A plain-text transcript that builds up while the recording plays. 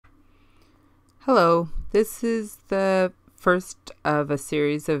Hello, this is the first of a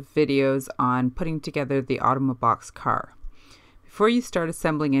series of videos on putting together the Automoblox car. Before you start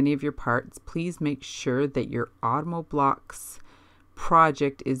assembling any of your parts, please make sure that your Automoblox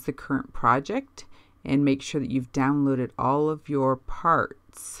project is the current project and make sure that you've downloaded all of your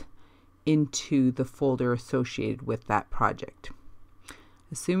parts into the folder associated with that project.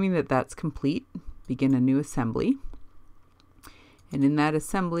 Assuming that that's complete, begin a new assembly. And in that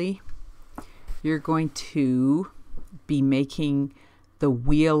assembly, you're going to be making the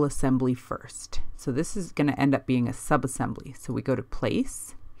wheel assembly first. So this is going to end up being a subassembly. So we go to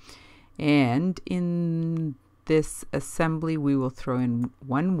place, and in this assembly we will throw in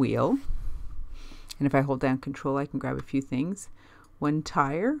one wheel, and if I hold down control I can grab a few things, one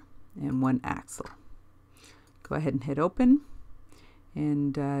tire and one axle. Go ahead and hit open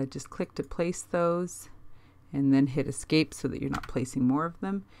and just click to place those, and then hit escape so that you're not placing more of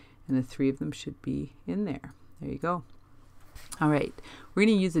them. And the three of them should be in there. There you go. All right, we're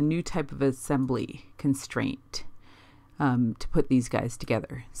going to use a new type of assembly constraint to put these guys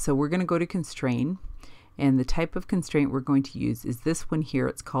together. So we're going to go to constrain, and the type of constraint we're going to use is this one here.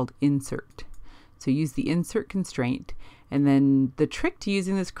 It's called insert. So use the insert constraint, and then the trick to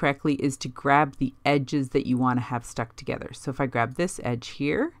using this correctly is to grab the edges that you want to have stuck together. So if I grab this edge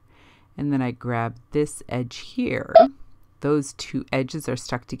here, and then I grab this edge here, those two edges are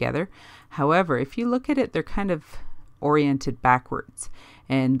stuck together. However, if you look at it, they're kind of oriented backwards,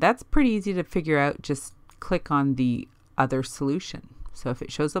 and that's pretty easy to figure out. Just click on the other solution. So if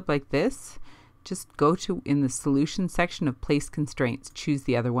it shows up like this, just go to in the solution section of place constraints, choose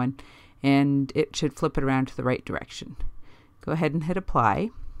the other one, and it should flip it around to the right direction. Go ahead and hit apply.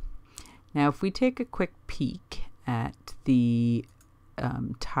 Now if we take a quick peek at the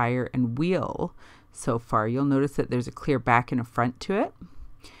tire and wheel so far, you'll notice that there's a clear back and a front to it,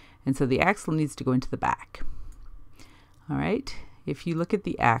 and so the axle needs to go into the back. All right, if you look at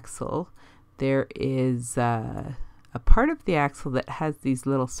the axle, there is a part of the axle that has these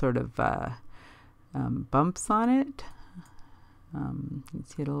little sort of bumps on it. You can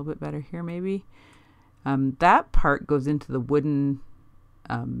see it a little bit better here maybe. That part goes into the wooden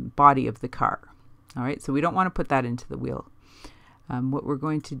body of the car. All right, so we don't want to put that into the wheel. What we're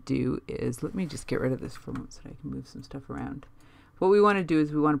going to do is, let me just get rid of this for a moment so that I can move some stuff around. What we want to do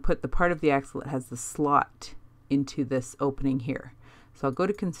is we want to put the part of the axle that has the slot into this opening here. So I'll go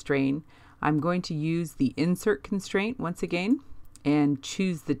to constrain. I'm going to use the insert constraint once again and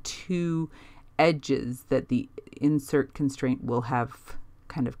choose the two edges that the insert constraint will have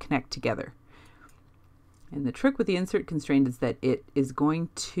kind of connect together. And the trick with the insert constraint is that it is going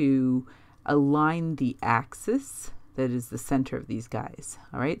to align the axis that is the center of these guys.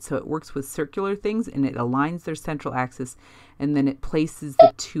 All right, so it works with circular things and it aligns their central axis, and then it places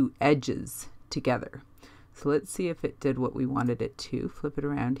the two edges together. So let's see if it did what we wanted it to. Flip it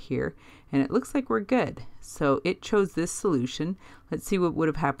around here, and it looks like we're good. So it chose this solution. Let's see what would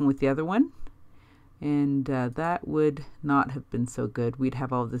have happened with the other one. And that would not have been so good. We'd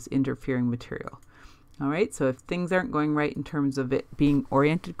have all this interfering material. All right, so if things aren't going right in terms of it being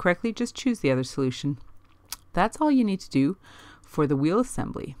oriented correctly, just choose the other solution. That's all you need to do for the wheel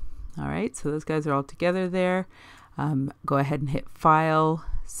assembly. All right, so those guys are all together there. Go ahead and hit File,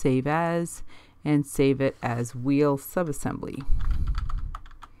 Save As, and save it as Wheel Subassembly.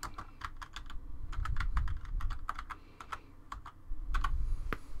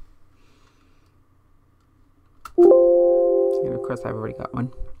 And of course, I've already got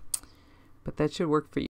one, but that should work for you.